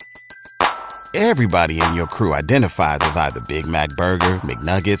Everybody in your crew identifies as either Big Mac Burger,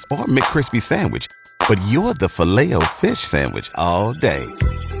 McNuggets, or McCrispy Sandwich. But you're the Filet-O-Fish Sandwich all day.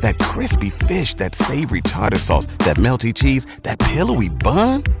 That crispy fish, that savory tartar sauce, that melty cheese, that pillowy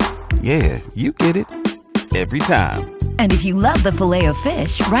bun. Yeah, you get it. Every time. And if you love the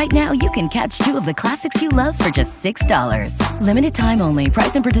Filet-O-Fish, right now you can catch two of the classics you love for just $6. Limited time only.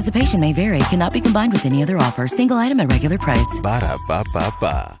 Price and participation may vary. Cannot be combined with any other offer. Single item at regular price.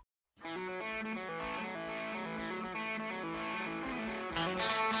 Ba-da-ba-ba-ba.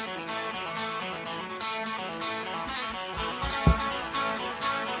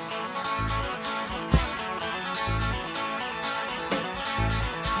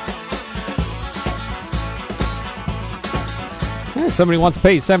 Somebody wants to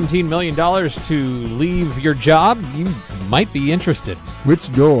pay $17 million to leave your job. You might be interested.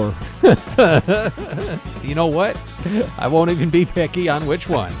 Which door? You know what? I won't even be picky on which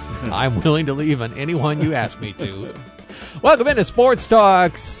one. I'm willing to leave on any one you ask me to. Welcome into Sports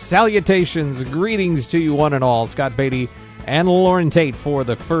Talk. Salutations, greetings to you one and all. Scott Beatty and Lauren Tate for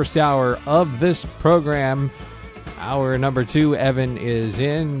the first hour of this program. Hour number 2, Evan is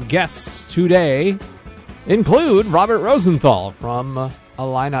in. Guests today include Robert Rosenthal from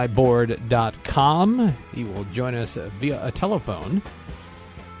IlliniBoard.com. He will join us via a telephone.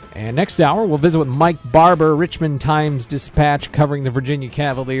 And next hour, we'll visit with Mike Barber, Richmond Times-Dispatch, covering the Virginia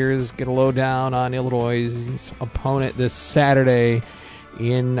Cavaliers. Get a lowdown on Illinois' opponent this Saturday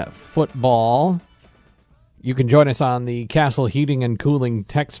in football. You can join us on the Castle Heating and Cooling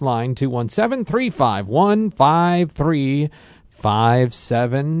text line, 217-351-5357.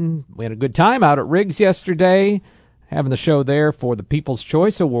 We had a good time out at Riggs yesterday, having the show there for the People's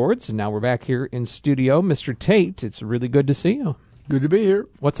Choice Awards, and now we're back here in studio. Mr. Tate, it's really good to see you. Good to be here.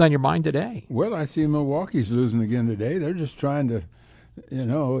 What's on your mind today? Well, I see Milwaukee's losing again today. They're just trying to,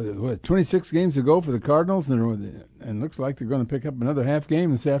 26 games to go for the Cardinals, and looks like they're going to pick up another half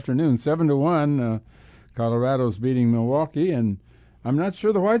game this afternoon, 7-1. Colorado's beating Milwaukee, and I'm not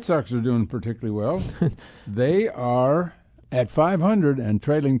sure the White Sox are doing particularly well. They are at 500 and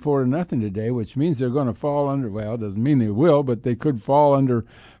trailing 4-0 today, which means they're going to fall under. Well, it doesn't mean they will, but they could fall under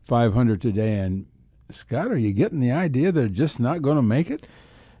 500 today. And Scott, are you getting the idea they're just not going to make it?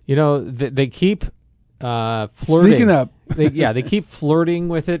 You know, they keep flirting. Sneaking up. They keep flirting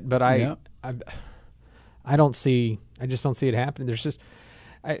with it, but I don't see. I just don't see it happening. There's just.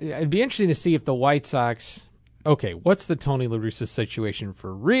 It'd be interesting to see if the White Sox. Okay, what's the Tony La Russa situation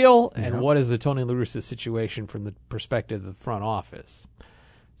for real, and what is the Tony La Russa situation from the perspective of the front office?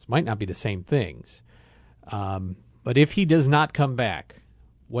 This might not be the same things. But if he does not come back,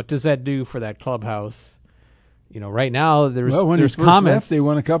 what does that do for that clubhouse? You know, right now there's when there's he first comments. Left, they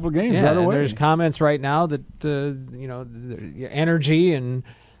won a couple of games right away. There's comments right now that the energy and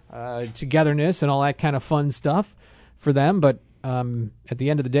togetherness and all that kind of fun stuff for them, but. At the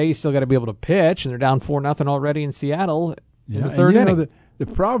end of the day, you still got to be able to pitch, and they're down 4-0 already in Seattle in the third inning. The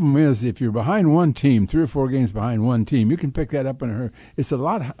problem is if you're behind one team, 3 or 4 games behind one team, you can pick that up in a hurry. It's a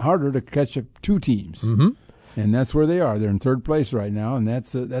lot harder to catch up 2 teams, and that's where they are. They're in third place right now, and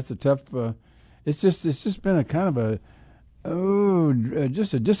that's a tough. It's just been a kind of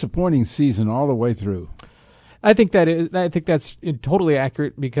just a disappointing season all the way through. I think that's totally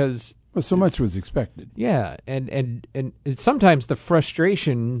accurate because. Well, so much was expected. Yeah, and sometimes the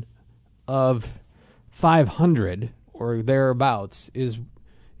frustration of 500 or thereabouts is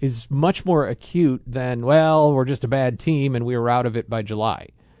much more acute than, well, we're just a bad team and we were out of it by July.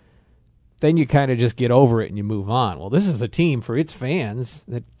 Then you kind of just get over it and you move on. Well, this is a team for its fans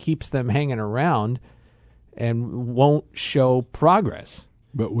that keeps them hanging around and won't show progress.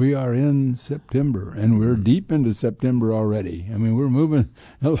 But we are in September, and we're deep into September already. I mean, we're moving.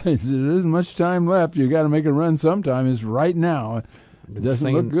 There isn't much time left. You got to make a run sometime. It's right now. It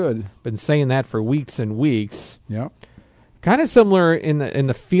doesn't look good. Been saying that for weeks and weeks. Yeah. Kind of similar in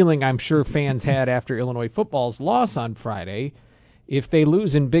the feeling I'm sure fans had after Illinois football's loss on Friday. If they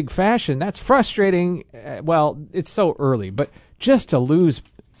lose in big fashion, that's frustrating. Well, it's so early, but just to lose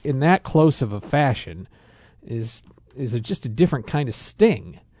in that close of a fashion is just a different kind of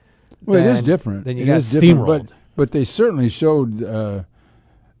sting. Well, it is different. Then you got steamrolled. But they certainly showed a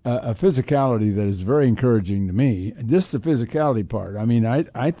physicality that is very encouraging to me. Just the physicality part. I mean,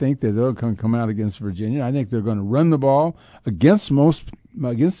 I think that they'll come out against Virginia. I think they're going to run the ball against most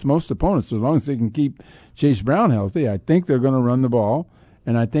opponents as long as they can keep Chase Brown healthy. I think they're going to run the ball,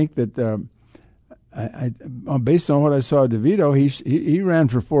 and I think that based on what I saw of DeVito, he ran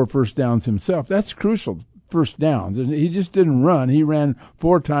for 4 first downs himself. That's crucial. First downs. He just didn't run. He ran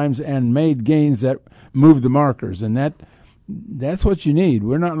 4 times and made gains that moved the markers, and that that's what you need.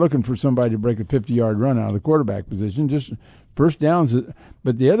 We're not looking for somebody to break a 50-yard run out of the quarterback position, just first downs.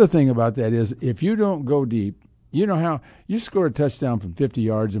 But the other thing about that is if you don't go deep, you know how you score a touchdown from 50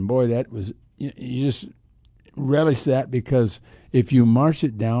 yards, and boy, that was you just relish that, because if you march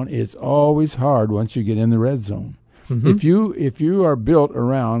it down, it's always hard once you get in the red zone. Mm-hmm. If you are built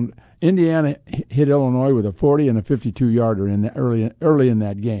around, Indiana hit Illinois with a 40 and a 52-yarder in the early in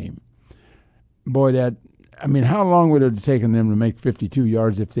that game. Boy, how long would it have taken them to make 52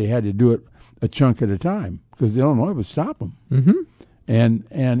 yards if they had to do it a chunk at a time? Because Illinois would stop them. Mm-hmm. And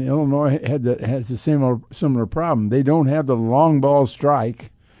Illinois has the similar problem. They don't have the long ball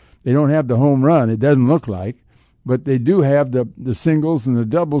strike. They don't have the home run. It doesn't look like. But they do have the singles and the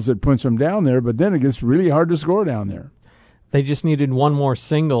doubles that punch them down there. But then it gets really hard to score down there. They just needed one more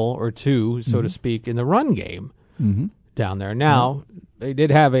single or two, so to speak, in the run game down there. Now, they did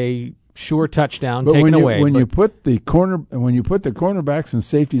have a sure touchdown taken away. When you put the cornerbacks and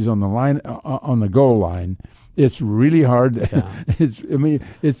safeties on the line on the goal line, it's really hard. Yeah.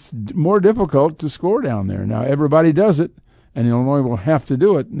 It's more difficult to score down there. Now everybody does it, and Illinois will have to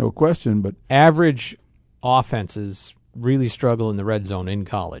do it, no question. But average offenses really struggle in the red zone in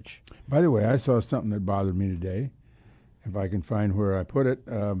college. By the way, I saw something that bothered me today. If I can find where I put it.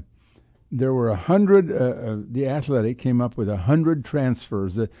 There were 100, the Athletic came up with 100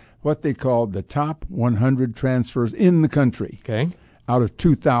 transfers, what they called the top 100 transfers in the country. Okay. Out of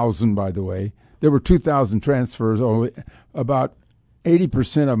 2,000, by the way. There were 2,000 transfers, only about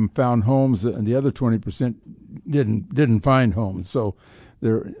 80% of them found homes, and the other 20% didn't find homes. So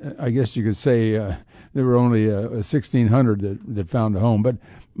there, I guess you could say there were only 1,600 that found a home. But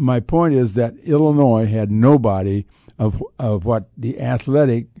my point is that Illinois had nobody of what the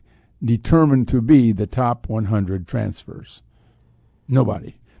Athletic determined to be the top 100 transfers.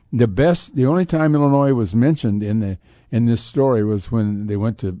 Nobody. The only time Illinois was mentioned in this story was when they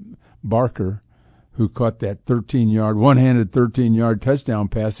went to Barker, who caught that one-handed 13-yard touchdown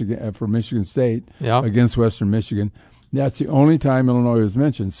pass for Michigan State against Western Michigan. That's the only time Illinois was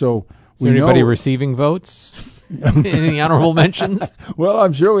mentioned. So is there anybody receiving votes? Any honorable mentions? Well,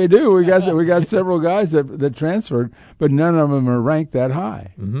 I'm sure we do. We got several guys that transferred, but none of them are ranked that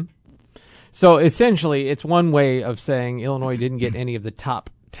high. Mm-hmm. So essentially, it's one way of saying Illinois didn't get any of the top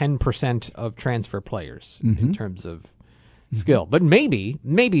 10% of transfer players in terms of skill. But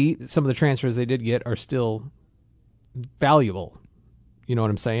maybe some of the transfers they did get are still valuable. You know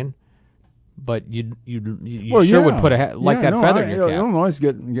what I'm saying? But you would put that feather in your cap. Illinois is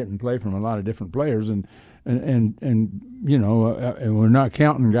getting play from a lot of different players, and you know, and we're not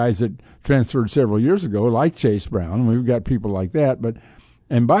counting guys that transferred several years ago, like Chase Brown. We've got people like that.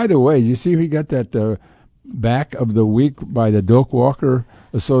 And by the way, you see, we got that back of the week by the Doak Walker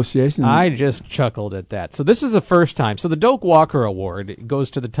Association. I just chuckled at that. So this is the first time. So the Doak Walker Award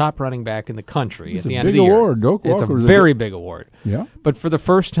goes to the top running back in the country at the end of the year. It's a very big award. Yeah. But for the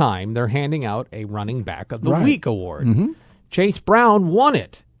first time, they're handing out a running back of the week award. Mm-hmm. Chase Brown won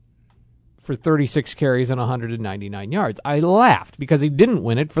it for 36 carries and 199 yards. I laughed because he didn't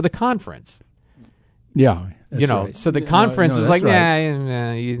win it for the conference. Yeah. Right. So the conference was like,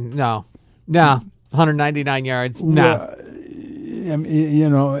 no, 199 yards, no. Well, you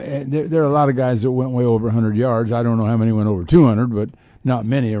know, there are a lot of guys that went way over 100 yards. I don't know how many went over 200, but not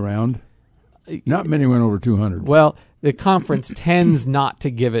many around. Not many went over 200. Well, the conference tends not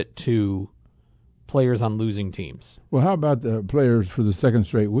to give it to players on losing teams. Well, how about the players for the second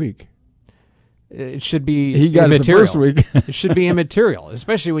straight week? It should be he got immaterial. It the first week. It should be immaterial,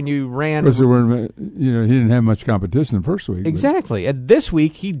 especially when you ran. Because he didn't have much competition the first week. Exactly. And this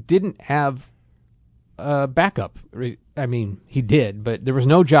week, he didn't have backup. I mean, he did, but there was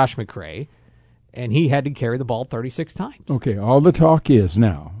no Josh McCray, and he had to carry the ball 36 times. Okay, all the talk is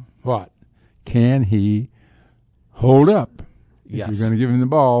now, what? Can he hold up? Yes. If you're going to give him the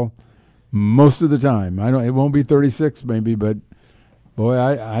ball most of the time. It won't be 36 maybe, but boy,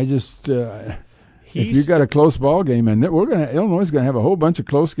 I just if you got a close ball game, and Illinois is going to have a whole bunch of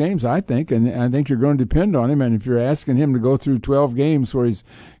close games, I think, and I think you're going to depend on him. And if you're asking him to go through 12 games where he's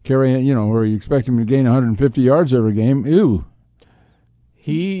carrying, where you expect him to gain 150 yards every game,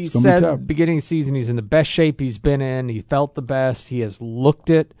 he said beginning of the season he's in the best shape he's been in. He felt the best. He has looked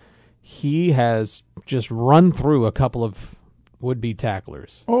it. He has just run through a couple of would-be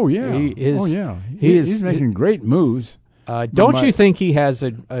tacklers. Oh yeah, he's making great moves. Don't you think he has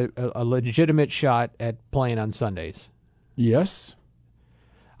a legitimate shot at playing on Sundays? Yes,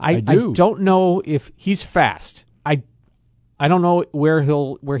 I do. I don't know if he's fast. I don't know where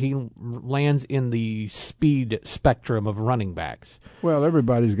he lands in the speed spectrum of running backs. Well,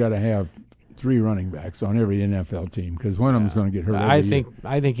 everybody's got to have 3 running backs on every NFL team because one of them's going to get hurt. I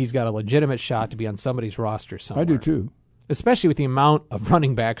think he's got a legitimate shot to be on somebody's roster somewhere. I do too, especially with the amount of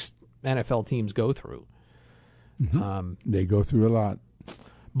running backs NFL teams go through. They go through a lot.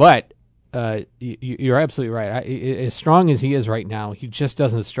 But you're absolutely right. As strong as he is right now, he just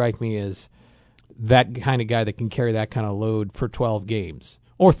doesn't strike me as that kind of guy that can carry that kind of load for 12 games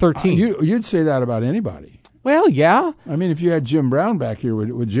or 13. You'd say that about anybody. Well, yeah. I mean, if you had Jim Brown back here,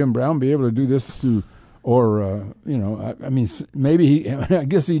 would Jim Brown be able to do this maybe he. I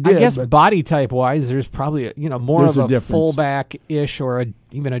guess he did. I guess body type wise, there's probably more of a fullback ish or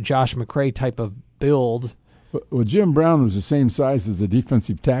even a Josh McCray type of build. Well, Jim Brown was the same size as the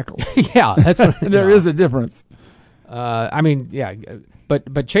defensive tackles. Yeah, that's what, there is a difference. But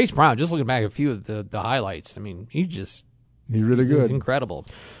Chase Brown, just looking back at a few of the highlights, I mean, he's really good. He's incredible.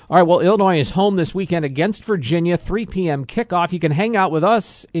 All right, well, Illinois is home this weekend against Virginia, 3 p.m. kickoff. You can hang out with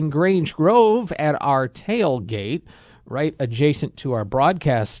us in Grange Grove at our tailgate, right adjacent to our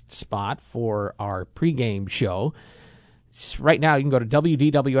broadcast spot for our pregame show. Right now, you can go to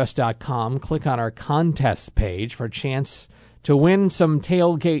WDWS.com, click on our contest page for a chance to win some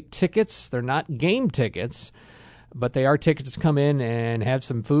tailgate tickets. They're not game tickets, but they are tickets to come in and have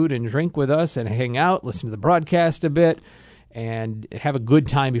some food and drink with us and hang out, listen to the broadcast a bit, and have a good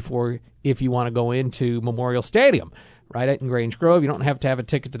time if you want to go into Memorial Stadium, right at Grange Grove. You don't have to have a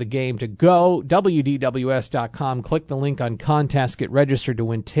ticket to the game to go. WDWS.com, click the link on contest, get registered to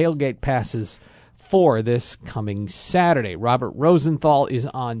win tailgate passes for this coming Saturday. Robert Rosenthal is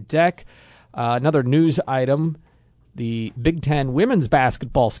on deck. Another news item, the Big Ten women's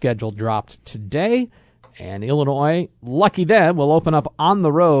basketball schedule dropped today, and Illinois, lucky them, will open up on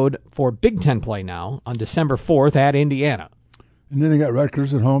the road for Big Ten play now on December 4th at Indiana. And then they got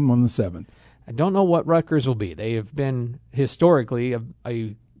Rutgers at home on the 7th. I don't know what Rutgers will be. They have been historically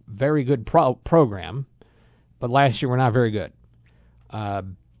a very good program, but last year were not very good.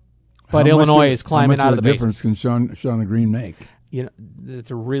 But Illinois is climbing out of the basement. How much difference can Shauna Green make?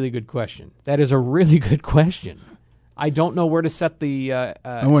 That's a really good question. That is a really good question. I don't know where to set the.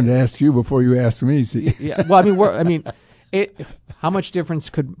 I wanted to ask you before you asked me. See. Yeah. Well, how much difference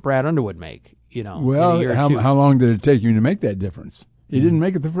could Brad Underwood make? Well, how long did it take you to make that difference? He didn't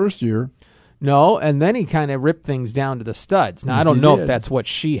make it the first year. No, and then he kind of ripped things down to the studs. Now, I don't know if that's what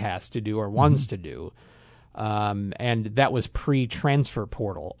she has to do or wants to do. And that was pre-transfer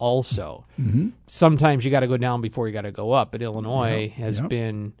portal also. Sometimes you got to go down before you got to go up. But Illinois has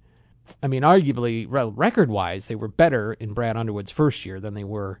been, arguably, record-wise, they were better in Brad Underwood's first year than they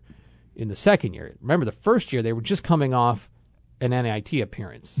were in the second year. Remember, the first year they were just coming off an NIT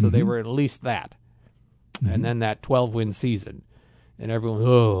appearance, so they were at least that. And then that 12-win season. And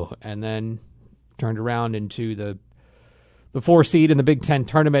everyone, and then turned around into the 4 seed in the Big Ten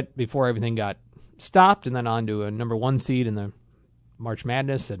tournament before everything got stopped, and then on to a number 1 seed in the March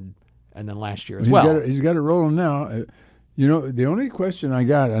Madness, and then last year as well. He's got it rolling now. The only question I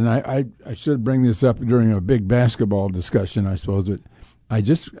got, and I should bring this up during a big basketball discussion, I suppose, but I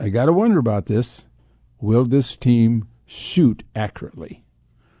got to wonder about this. Will this team shoot accurately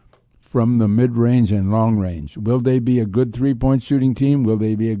from the mid-range and long range? Will they be a good 3-point shooting team? Will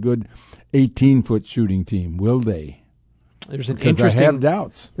they be a good 18-foot shooting team? Will they? I have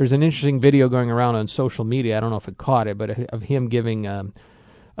doubts. There's an interesting video going around on social media. I don't know if it caught it, but of him giving a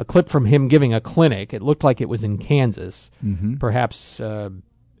clip from him giving a clinic. It looked like it was in Kansas, perhaps at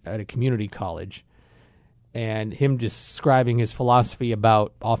a community college, and him describing his philosophy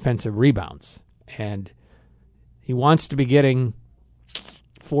about offensive rebounds. And he wants to be getting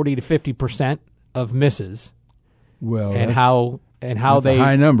 40 to 50% of misses. Well, and how they a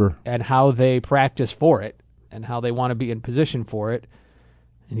high number, and how they practice for it, and how they want to be in position for it.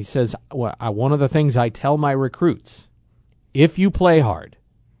 And he says, one of the things I tell my recruits, if you play hard,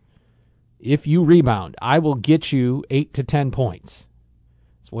 if you rebound, I will get you 8 to 10 points.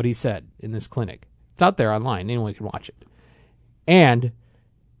 That's what he said in this clinic. It's out there online. Anyone can watch it. And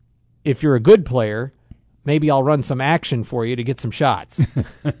if you're a good player, maybe I'll run some action for you to get some shots.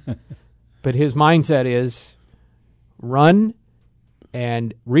 But his mindset is run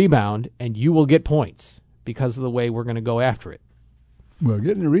and rebound, and you will get points because of the way we're going to go after it. Well,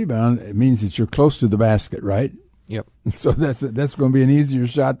 getting a rebound, it means that you're close to the basket, right? Yep. So that's going to be an easier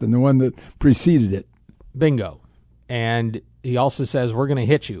shot than the one that preceded it. Bingo. And he also says we're going to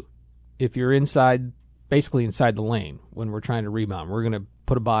hit you if you're basically inside the lane when we're trying to rebound. We're going to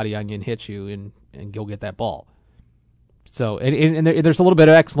put a body on you and hit you and go get that ball. So and there's a little bit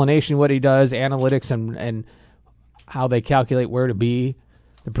of explanation what he does, analytics and how they calculate where to be.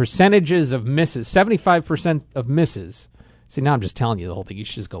 The percentages of misses, 75% of misses, See, now I'm just telling you the whole thing. You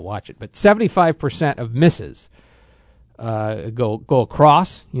should just go watch it. But 75% of misses go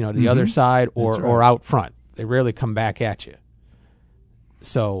across, to the other side or out front. They rarely come back at you.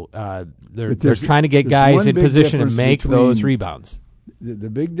 So they're trying to get guys in position to make those rebounds. The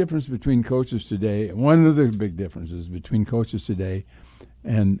big difference between coaches today, one of the big differences between coaches today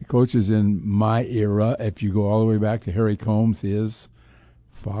and coaches in my era, if you go all the way back to Harry Combs, is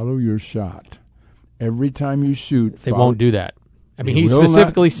follow your shot. Every time you shoot, they won't do that. I mean, he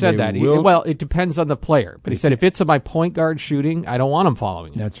specifically said that. Well, it depends on the player. But he said, if it's my point guard shooting, I don't want him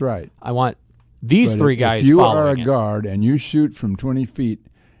following it. That's right. I want these three guys following it. If you are a guard and you shoot from 20 feet,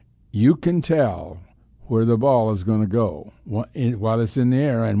 you can tell where the ball is going to go while it's in the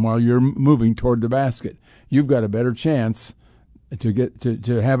air and while you're moving toward the basket. You've got a better chance to get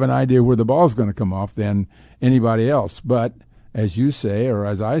to have an idea where the ball is going to come off than anybody else. But as you say, or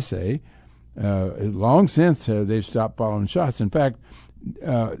as I say, long since they've stopped following shots. In fact,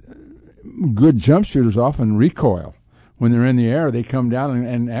 good jump shooters often recoil when they're in the air. They come down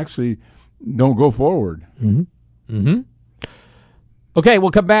and actually don't go forward. Mm-hmm. Mm-hmm. Okay,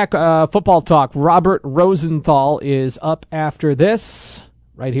 we'll come back. Football talk. Robert Rosenthal is up after this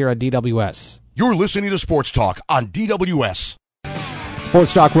right here on DWS. You're listening to Sports Talk on DWS.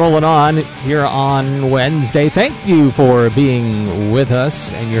 Sports Talk rolling on here on Wednesday. Thank you for being with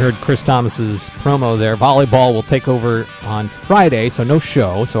us. And you heard Chris Thomas's promo there. Volleyball will take over on Friday, so no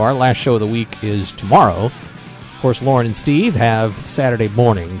show. So our last show of the week is tomorrow. Of course, Lauren and Steve have Saturday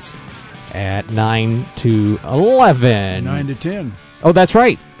mornings at 9 to 11. 9 to 10. Oh, that's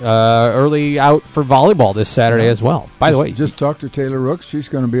right. Early out for volleyball this Saturday as well. By the way, just talked to Taylor Rooks. She's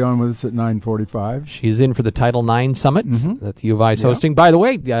going to be on with us at 9:45. She's in for the Title IX Summit that U of I is hosting. By the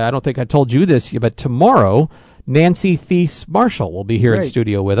way, I don't think I told you this, but tomorrow, Nancy Thies Marshall will be here in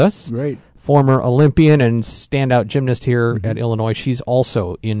studio with us. Great. Former Olympian and standout gymnast here at Illinois. She's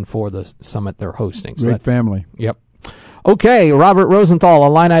also in for the summit they're hosting. So great family. Yep. Okay, Robert Rosenthal,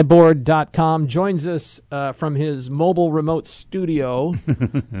 IlliniBoard.com, joins us from his mobile remote studio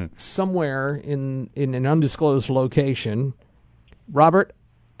somewhere in an undisclosed location. Robert,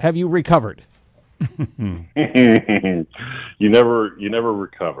 have you recovered? You never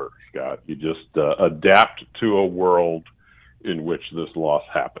recover, Scott. You just adapt to a world in which this loss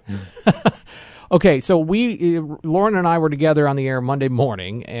happened. Okay, so Lauren and I were together on the air Monday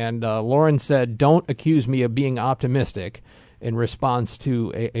morning, and Lauren said, "Don't accuse me of being optimistic," in response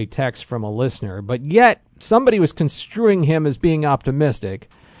to a text from a listener. But yet, somebody was construing him as being optimistic,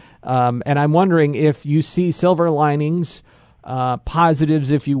 and I'm wondering if you see silver linings,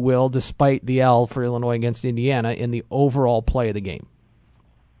 positives, if you will, despite the L for Illinois against Indiana in the overall play of the game.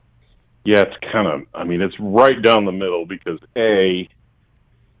 Yeah, it's right down the middle because, I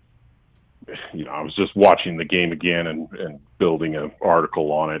was just watching the game again and building an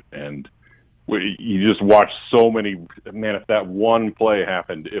article on it, and you just watch so many. Man, if that one play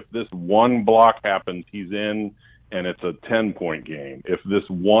happened, if this one block happens, he's in, and it's a 10-point game. If this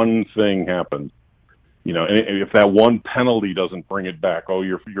one thing happens, and if that one penalty doesn't bring it back,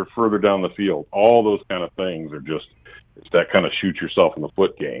 you're further down the field. All those kind of things are just, it's that kind of shoot yourself in the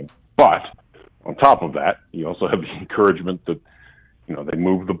foot game. But on top of that, you also have the encouragement that, they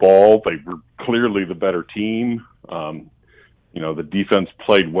moved the ball. They were clearly the better team. The defense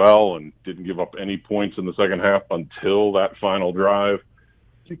played well and didn't give up any points in the second half until that final drive.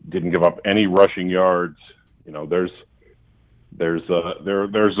 Didn't give up any rushing yards. There's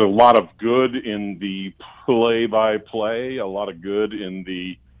a lot of good in the play-by-play, a lot of good in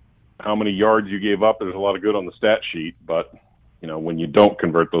the how many yards you gave up. There's a lot of good on the stat sheet, but when you don't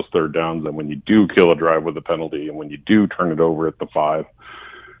convert those third downs, and when you do kill a drive with a penalty, and when you do turn it over at the 5,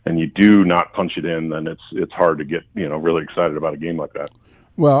 and you do not punch it in, then it's hard to get really excited about a game like that.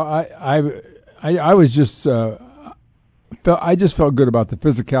 Well, I was just I just felt good about the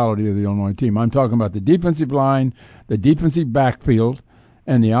physicality of the Illinois team. I'm talking about the defensive line, the defensive backfield,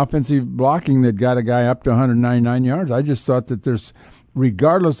 and the offensive blocking that got a guy up to 199 yards. I just thought that there's,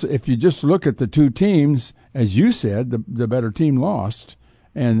 regardless, if you just look at the two teams, as you said, the better team lost,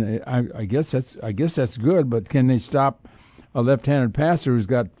 and I guess that's good. But can they stop a left-handed passer who's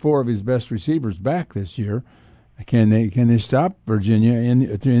got 4 of his best receivers back this year? Can they stop Virginia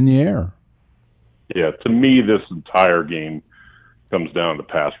in the air? Yeah, to me, this entire game comes down to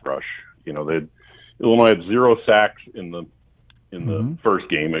pass rush. Illinois had 0 sacks in the first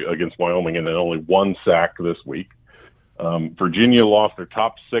game against Wyoming, and then only 1 sack this week. Virginia lost their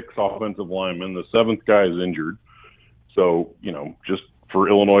top 6 offensive linemen. The 7th guy is injured. So, just for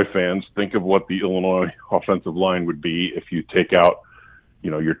Illinois fans, think of what the Illinois offensive line would be if you take out,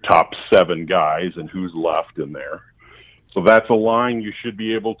 your top 7 guys and who's left in there. So that's a line you should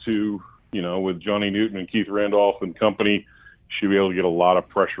be able to, with Johnny Newton and Keith Randolph and company, you should be able to get a lot of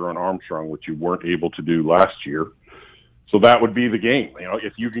pressure on Armstrong, which you weren't able to do last year. So that would be the game.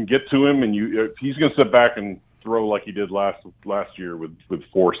 If you can get to him and if he's going to sit back and throw like he did last year with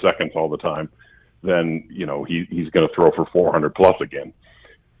 4 seconds all the time, then, he's going to throw for 400 plus again.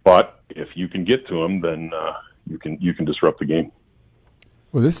 But if you can get to him, then you can disrupt the game.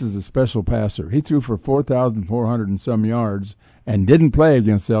 Well, this is a special passer. He threw for 4,400 and some yards and didn't play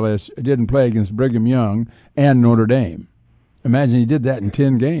against didn't play against Brigham Young and Notre Dame. Imagine he did that in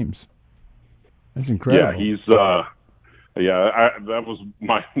 10 games. That's incredible. Yeah, that was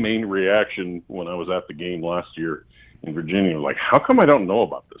my main reaction when I was at the game last year in Virginia. Like, how come I don't know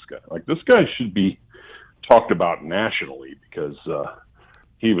about this guy? Like, this guy should be talked about nationally because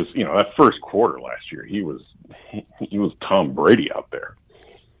he was, that first quarter last year, he was Tom Brady out there.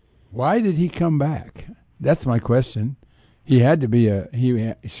 Why did he come back? That's my question. He had to be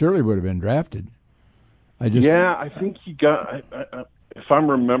he surely would have been drafted. I think he got. If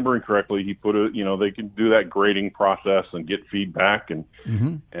I'm remembering correctly, he put they can do that grading process and get feedback, and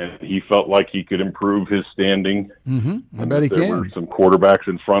he felt like he could improve his standing. I bet he can. There were some quarterbacks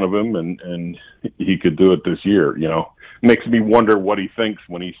in front of him, and he could do it this year. Makes me wonder what he thinks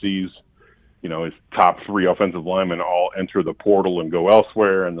when he sees, his top 3 offensive linemen all enter the portal and go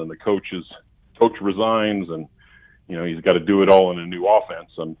elsewhere, and then the coach resigns, and he's got to do it all in a new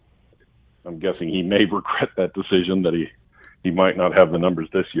offense. And I'm guessing he may regret that decision that he might not have the numbers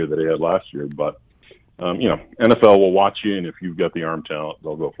this year that he had last year. But NFL will watch you, and if you've got the arm talent,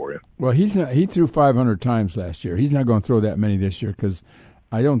 they'll go for you. Well, he threw 500 times last year. He's not going to throw that many this year because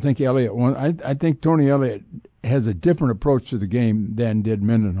I don't think Elliott won. I think Tony Elliott has a different approach to the game than did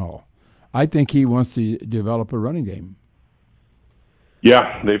Mendenhall. I think he wants to develop a running game.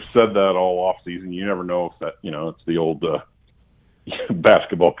 Yeah, they've said that all offseason. You never know if that, it's the old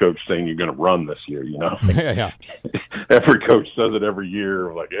basketball coach saying you're going to run this year, Yeah. Every coach says it every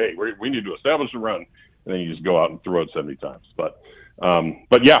year, like, hey, we need to establish a run, and then you just go out and throw it 70 times. But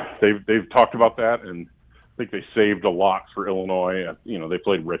yeah, they've talked about that, and I think they saved a lot for Illinois. They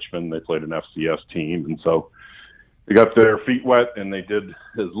played Richmond, they played an FCS team, and so they got their feet wet, and they did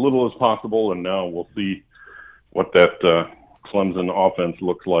as little as possible, and now we'll see what that Clemson offense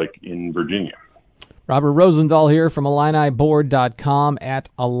looks like in Virginia. Robert Rosendahl here from IlliniBoard.com at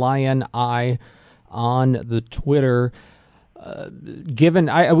Illini on the Twitter.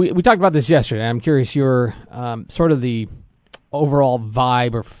 We talked about this yesterday. I'm curious your sort of the overall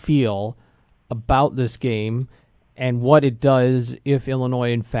vibe or feel about this game and what it does if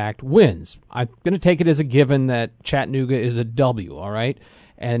Illinois, in fact, wins. I'm going to take it as a given that Chattanooga is a W, all right?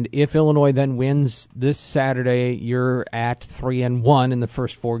 And if Illinois then wins this Saturday, you're at 3-1 in the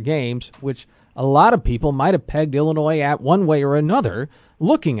first 4 games, which a lot of people might have pegged Illinois at one way or another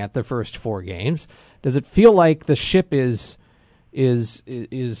looking at the first 4 games. Does it feel like the ship is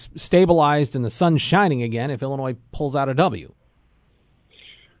stabilized and the sun's shining again if Illinois pulls out a W?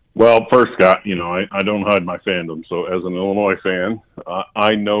 Well, first, Scott, I don't hide my fandom. So as an Illinois fan,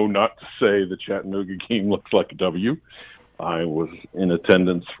 I know not to say the Chattanooga game looks like a W. I was in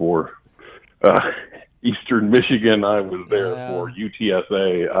attendance for Eastern Michigan. I was there for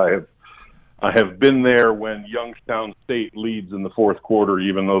UTSA. I have been there when Youngstown State leads in the fourth quarter,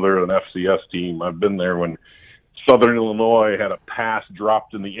 even though they're an FCS team. I've been there when Southern Illinois had a pass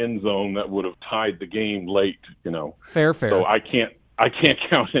dropped in the end zone that would have tied the game late. Fair. So I can't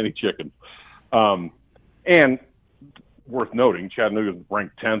count any chickens. And worth noting, Chattanooga is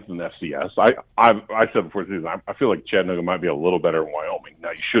ranked 10th in FCS. I said before the season, I feel like Chattanooga might be a little better than Wyoming. Now,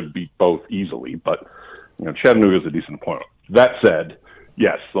 you should beat both easily, but Chattanooga is a decent opponent. That said,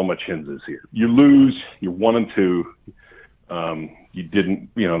 yes, so much hinges here. You lose, you're 1-2. You didn't,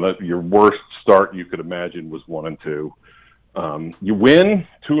 your worst start you could imagine was 1-2. You win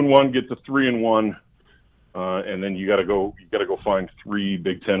 2-1, get to 3-1. And then you got to go find 3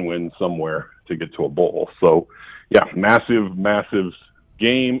 Big Ten wins somewhere to get to a bowl. So, yeah, massive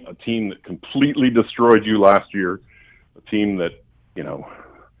game. A team that completely destroyed you last year. A team that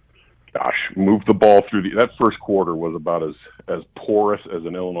moved the ball through that first quarter was about as porous as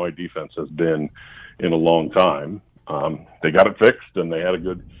an Illinois defense has been in a long time. They got it fixed, and they had a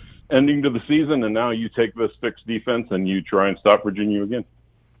good ending to the season. And now you take this fixed defense and you try and stop Virginia again.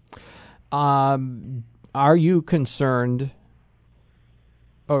 Are you concerned,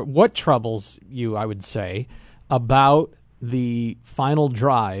 or what troubles you, I would say, about the final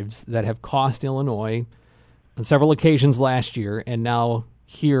drives that have cost Illinois on several occasions last year and now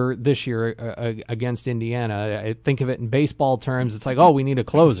here this year against Indiana? I think of it in baseball terms. It's like, we need a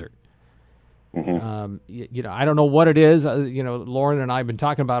closer. Mm-hmm. I don't know what it is. Lauren and I have been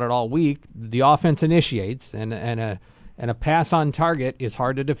talking about it all week. The offense initiates, and a pass on target is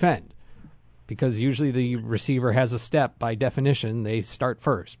hard to defend because usually the receiver has a step. By definition, they start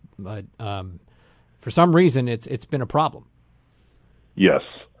first. But for some reason, it's been a problem. Yes.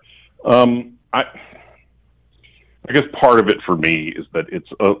 I guess part of it for me is that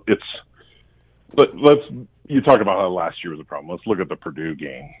you talk about how last year was a problem. Let's look at the Purdue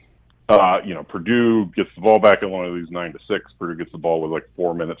game. Purdue gets the ball back in one of these 9-6. Purdue gets the ball with like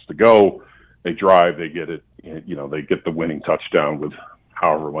 4 minutes to go. They drive, they get it, they get the winning touchdown with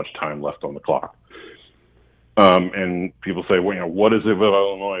however much time left on the clock. And people say, well, what is it with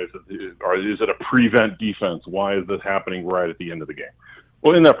Illinois? Is it a prevent defense? Why is this happening right at the end of the game?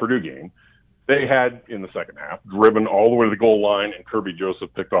 Well, in that Purdue game, they had, in the second half, driven all the way to the goal line, and Kirby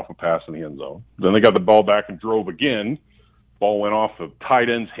Joseph picked off a pass in the end zone. Then they got the ball back and drove again. Ball went off the tight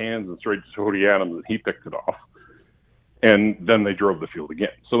end's hands and straight to Cody Adams, and he picked it off. And then they drove the field again.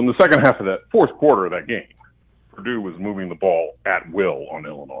 So in the second half of that fourth quarter of that game, Purdue was moving the ball at will on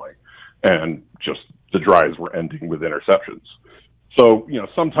Illinois, and just the drives were ending with interceptions. So,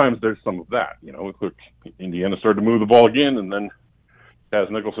 sometimes there's some of that. Indiana started to move the ball again, and then Taz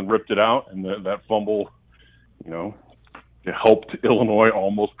Nicholson ripped it out, and that fumble, it helped Illinois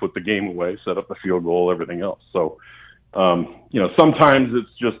almost put the game away, set up the field goal, everything else. So, sometimes it's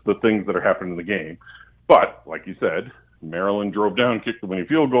just the things that are happening in the game. But, like you said, Maryland drove down, kicked the winning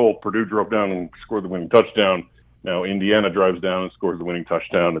field goal. Purdue drove down and scored the winning touchdown. Now Indiana drives down and scores the winning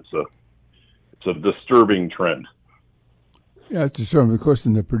touchdown. It's a disturbing trend. Yeah, it's disturbing. Of course,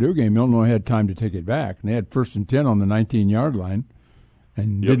 in the Purdue game, Illinois had time to take it back, and they had 1st and 10 on the 19-yard line.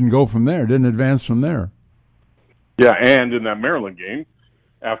 And didn't go from there, didn't advance from there. Yeah, and in that Maryland game,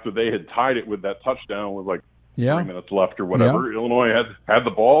 after they had tied it with that touchdown with 3 minutes left or whatever, Illinois had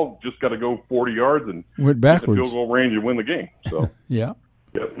the ball, just got to go 40 yards and went backwards. Field goal range and win the game. So yeah.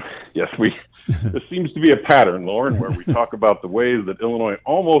 Yes, this seems to be a pattern, Lauren, where we talk about the ways that Illinois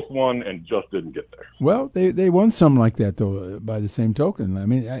almost won and just didn't get there. Well, they won some like that, though, by the same token. I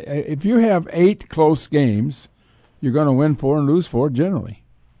mean, if you have 8 close games, you're going to win 4 and lose 4 generally.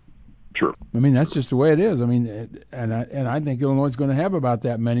 Sure. I mean, that's just the way it is. I mean, and I think Illinois is going to have about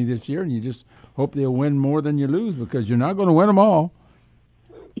that many this year, and you just hope they'll win more than you lose because you're not going to win them all.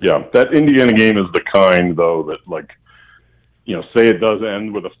 Yeah, that Indiana game is the kind, though, that say it does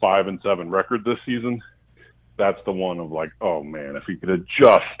end with a 5-7 record this season. That's the one of oh man, if he could have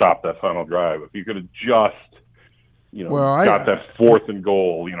just stopped that final drive, if he could have just got that 4th and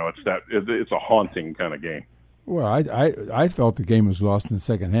goal, it's a haunting kind of game. Well, I felt the game was lost in the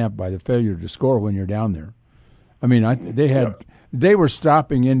second half by the failure to score when you're down there. I mean, they were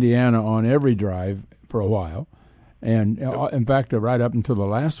stopping Indiana on every drive for a while, and in fact, right up until the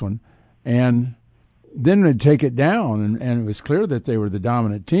last one, and then they'd take it down, and it was clear that they were the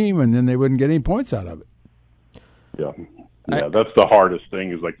dominant team, and then they wouldn't get any points out of it. Yeah, that's the hardest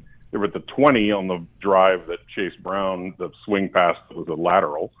thing is they were at the 20 on the drive that Chase Brown, the swing pass was a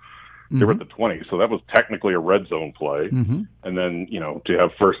lateral. They were at the 20, so that was technically a red zone play. Mm-hmm. And then, to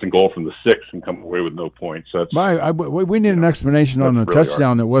have 1st and goal from the 6 and come away with no points. We need an explanation on the really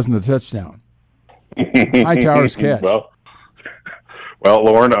touchdown that wasn't a touchdown. Hightower's catch. Well,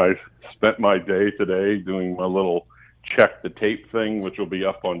 Lauren, I spent my day today doing my little check the tape thing, which will be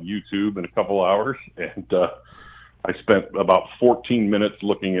up on YouTube in a couple hours. And I spent about 14 minutes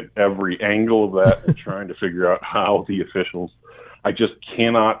looking at every angle of that and trying to figure out how the officials – I just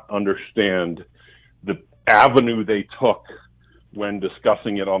cannot understand the avenue they took when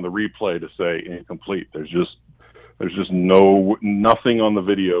discussing it on the replay to say incomplete. There's just nothing on the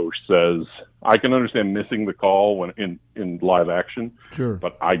video says. I can understand missing the call when in live action, sure,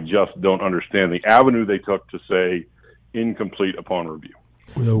 but I just don't understand the avenue they took to say incomplete upon review.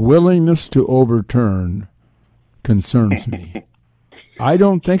 The willingness to overturn concerns me. I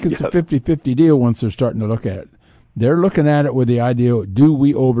don't think it's a 50-50 deal once they're starting to look at it. They're looking at it with the idea, do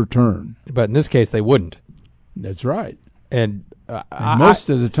we overturn? But in this case, they wouldn't. That's right. And most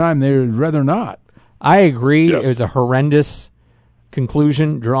of the time, they would rather not. I agree. Yep. It was a horrendous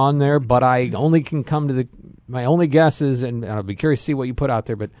conclusion drawn there, but I only can come to my only guess is, and I'll be curious to see what you put out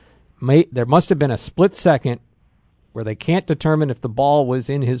there, but there must have been a split second where they can't determine if the ball was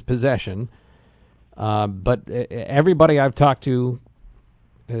in his possession. But everybody I've talked to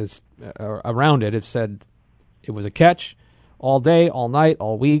around it have said it was a catch all day, all night,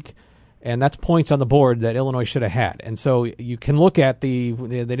 all week, and that's points on the board that Illinois should have had. And so you can look at they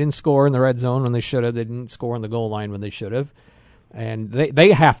didn't score in the red zone when they should have. They didn't score on the goal line when they should have. And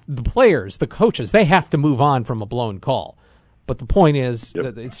they have, the players, the coaches, they have to move on from a blown call. But the point is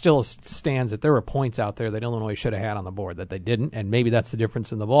that it still stands that there were points out there that Illinois should have had on the board that they didn't, and maybe that's the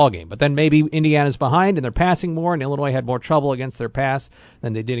difference in the ball game. But then maybe Indiana's behind and they're passing more, and Illinois had more trouble against their pass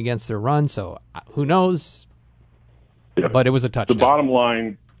than they did against their run. So who knows? Yeah. But it was a touchdown. The bottom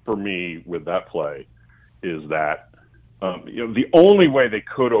line for me with that play is that the only way they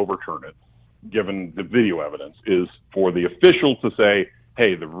could overturn it, given the video evidence, is for the official to say,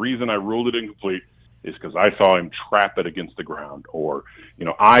 hey, the reason I ruled it incomplete is because I saw him trap it against the ground, or,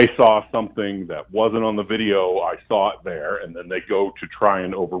 I saw something that wasn't on the video, I saw it there, and then they go to try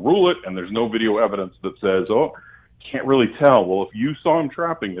and overrule it, and there's no video evidence that says, can't really tell. Well, if you saw him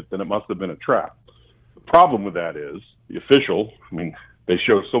trapping it, then it must have been a trap. The problem with that is the official, they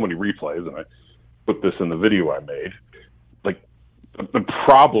show so many replays, and I put this in the video I made, the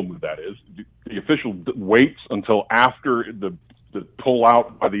problem with that is the official waits until after the pull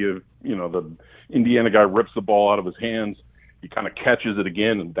out by the Indiana guy rips the ball out of his hands. He kind of catches it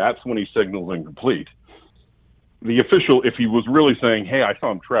again, and that's when he signals incomplete. The official, if he was really saying, hey, I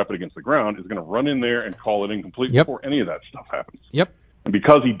saw him trap it against the ground, is going to run in there and call it incomplete before any of that stuff happens. Yep. And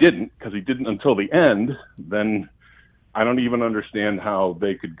because he didn't until the end, then I don't even understand how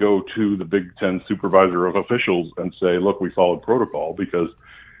they could go to the Big Ten supervisor of officials and say, look, we followed protocol, because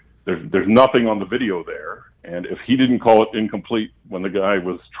there's nothing on the video there. And if he didn't call it incomplete when the guy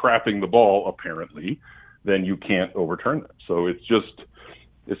was trapping the ball, apparently, then you can't overturn it. So it's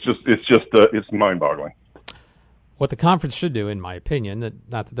mind-boggling. What the conference should do, in my opinion,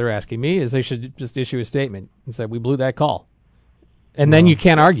 not that they're asking me, is they should just issue a statement and say, we blew that call. And then you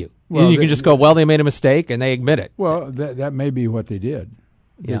can't argue. Well, you can just go, well, they made a mistake, and they admit it. Well, that may be what they did.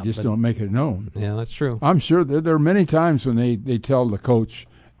 They just don't make it known. Yeah, that's true. I'm sure there are many times when they tell the coach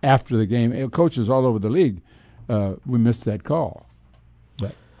after the game, coaches all over the league, we missed that call.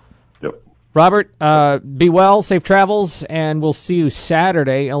 But. Yep. Robert, be well, safe travels, and we'll see you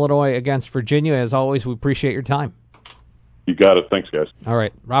Saturday, Illinois against Virginia. As always, we appreciate your time. You got it. Thanks, guys. All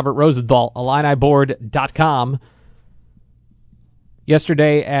right. Robert Rosenthal, IlliniBoard.com.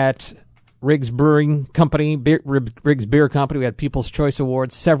 Yesterday at Riggs Brewing Company, Riggs Beer Company, we had People's Choice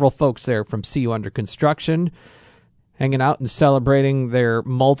Awards. Several folks there from CU Under Construction hanging out and celebrating their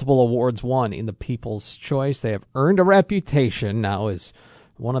multiple awards won in the People's Choice. They have earned a reputation now as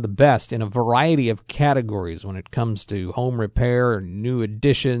one of the best in a variety of categories when it comes to home repair, new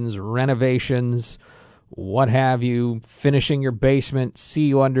additions, renovations, what have you, finishing your basement.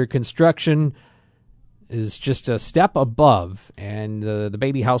 CU Under Construction is just a step above, and the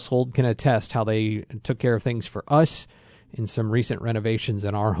Beatty household can attest how they took care of things for us in some recent renovations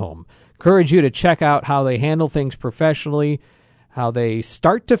in our home. Encourage you to check out how they handle things professionally, how they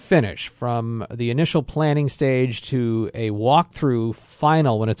start to finish from the initial planning stage to a walkthrough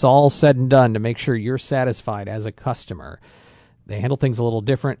final when it's all said and done to make sure you're satisfied as a customer. They handle things a little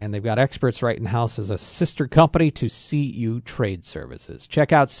different, and they've got experts right in-house as a sister company to CU Trade Services.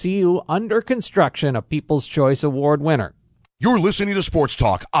 Check out CU Under Construction, a People's Choice Award winner. You're listening to Sports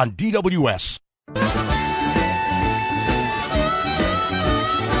Talk on DWS.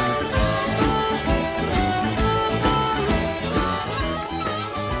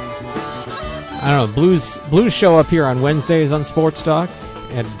 I don't know, blues show up here on Wednesdays on Sports Talk,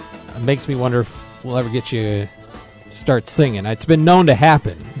 and it makes me wonder if we'll ever get you start singing. It's been known to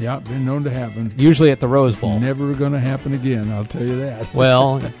happen. Yeah, been known to happen. Usually at the Rose Bowl. It's never going to happen again, I'll tell you that.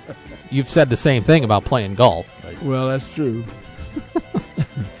 Well, you've said the same thing about playing golf. Well, that's true.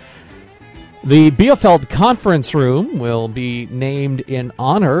 The Bielefeld Conference Room will be named in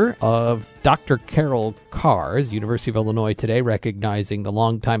honor of Dr. Carol Kars, University of Illinois today, recognizing the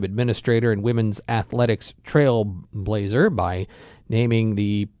longtime administrator and women's athletics trailblazer by naming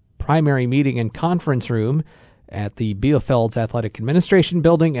the primary meeting and conference room at the Bielefeld's Athletic Administration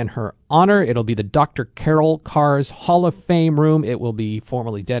Building in her honor. It'll be the Dr. Carol Kars Hall of Fame room. It will be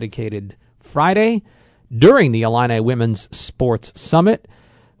formally dedicated Friday during the Illini Women's Sports Summit,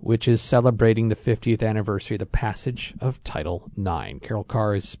 which is celebrating the 50th anniversary of the passage of Title IX. Carol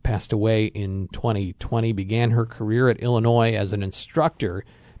Kars passed away in 2020, began her career at Illinois as an instructor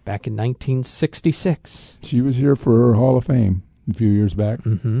back in 1966. She was here for her Hall of Fame a few years back.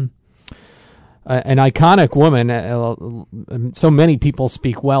 Mm-hmm. An iconic woman. So many people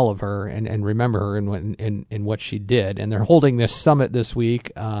speak well of her and remember her and what she did. And they're holding this summit this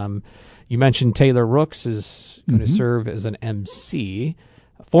week. You mentioned Taylor Rooks is going to serve as an MC.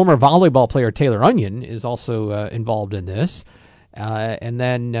 Former volleyball player Taylor Onion is also involved in this. And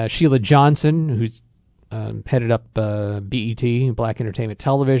then Sheila Johnson, who's headed up BET, Black Entertainment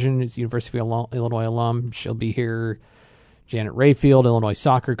Television, is University of Illinois alum. She'll be here Janet Rayfield, Illinois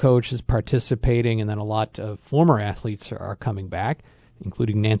soccer coach, is participating, and then a lot of former athletes are coming back,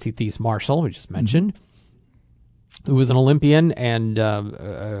 including Nancy Thies Marshall, we just mentioned, who was an Olympian and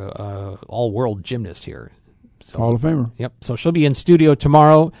all-world gymnast here. So, Hall of Famer. Yep. So she'll be in studio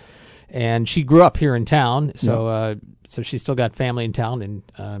tomorrow, and she grew up here in town, so so she's still got family in town,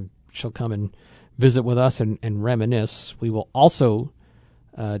 and she'll come and visit with us and reminisce. We will also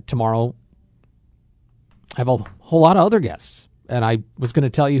tomorrow have a whole lot of other guests, and I was going to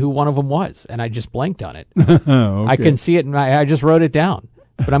tell you who one of them was, and I just blanked on it. Okay. I can see it, and I just wrote it down.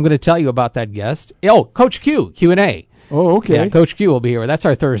 But I'm going to tell you about that guest. Oh, Coach Q, Q&A. Oh, okay. Yeah, Coach Q will be here. That's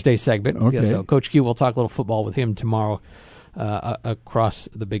our Thursday segment. Okay. Yeah, so Coach Q, we'll talk a little football with him tomorrow across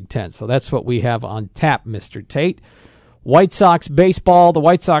the Big Ten. So that's what we have on tap, Mr. Tate. White Sox baseball. The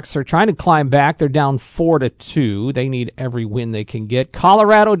White Sox are trying to climb back. They're down 4-2. They need every win they can get.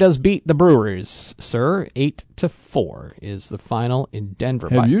 Colorado does beat the Brewers, sir. 8-4 is the final in Denver.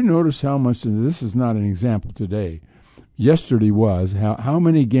 Have you noticed how much, and this is not an example today, yesterday was, how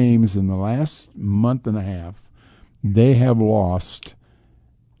many games in the last month and a half they have lost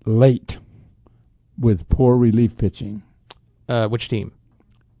late with poor relief pitching? Which team?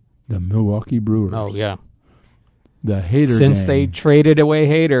 The Milwaukee Brewers. Oh, yeah. The Hader Since gang. they traded away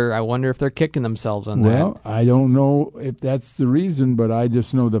Hader, I wonder if they're kicking themselves on that. Well, I don't know if that's the reason, but I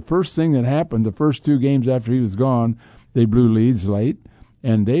just know the first thing that happened, the first 2 games after he was gone, they blew leads late,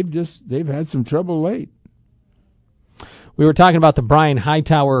 and they've had some trouble late. We were talking about the Brian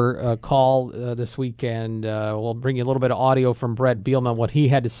Hightower call this weekend. We'll bring you a little bit of audio from Brett Bielema, what he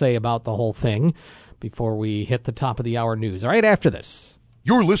had to say about the whole thing before we hit the top of the hour news. All right, after this.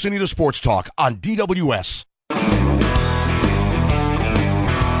 You're listening to Sports Talk on DWS.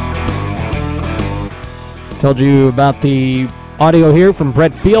 Told you about the audio here from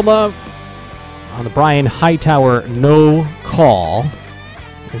Brett Bielema on the Brian Hightower no call.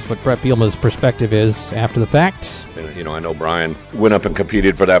 Here's what Brett Bielema's perspective is after the fact. You know, I know Brian went up and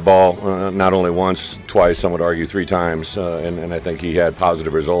competed for that ball not only once, twice, some would argue 3 times, and I think he had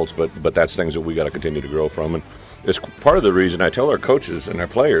positive results, but that's things that we got to continue to grow from. And it's part of the reason I tell our coaches and our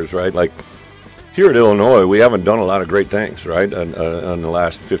players, right, like here at Illinois, we haven't done a lot of great things, right, in the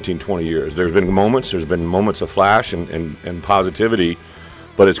last 15, 20 years. There's been moments of flash and positivity,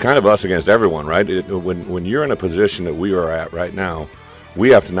 but it's kind of us against everyone, right? When you're in a position that we are at right now,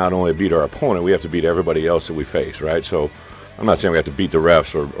 we have to not only beat our opponent, we have to beat everybody else that we face, right? So I'm not saying we have to beat the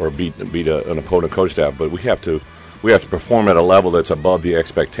refs or beat an opponent coach staff, but we have to perform at a level that's above the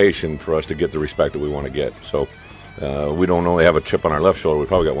expectation for us to get the respect that we want to get. So we don't only have a chip on our left shoulder, we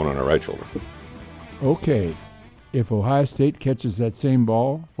probably got one on our right shoulder. Okay, if Ohio State catches that same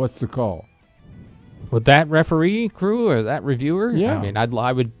ball, what's the call? With that referee crew or that reviewer? Yeah. I mean,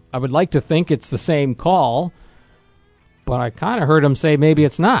 I would like to think it's the same call, but I kind of heard him say maybe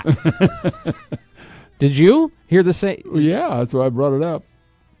it's not. Did you hear the same? Yeah, that's why I brought it up.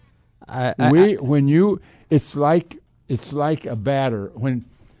 It's like a batter when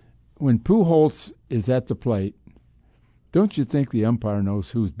Pujols is at the plate. Don't you think the umpire knows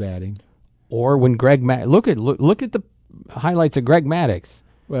who's batting? Or when Greg look at the highlights of Greg Maddux.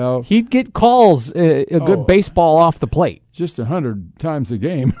 Well, he'd get calls a good baseball off the plate just 100 times a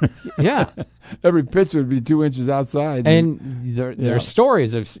game. Yeah, every pitch would be 2 inches outside. And there's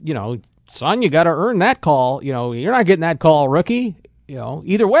stories of son, you got to earn that call. You're not getting that call, rookie.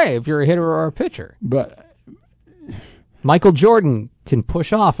 Either way, if you're a hitter or a pitcher. But Michael Jordan can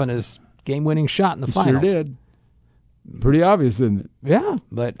push off on his game-winning shot in the finals. Sure did. Pretty obvious, isn't it? Yeah,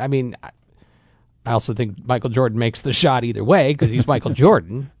 but I mean, I also think Michael Jordan makes the shot either way because he's Michael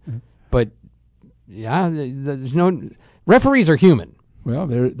Jordan. But yeah, there's no referees are human. Well,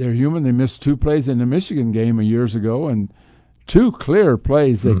 they're human. They missed 2 plays in the Michigan game years ago, and 2 clear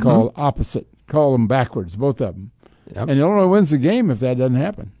plays they call them backwards, both of them. Yep. And Illinois wins the game if that doesn't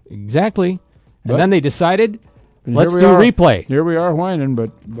happen. Exactly. And then they decided, let's do replay. Here we are whining, but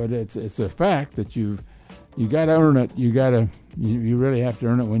it's a fact that you got to earn it. You really have to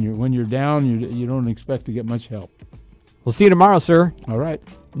earn it when you're down. You don't expect to get much help. We'll see you tomorrow, sir. All right.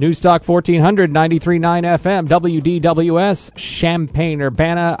 News Talk 1400, 93.9 FM, WDWS,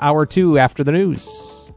 Champaign-Urbana, Hour 2 after the news.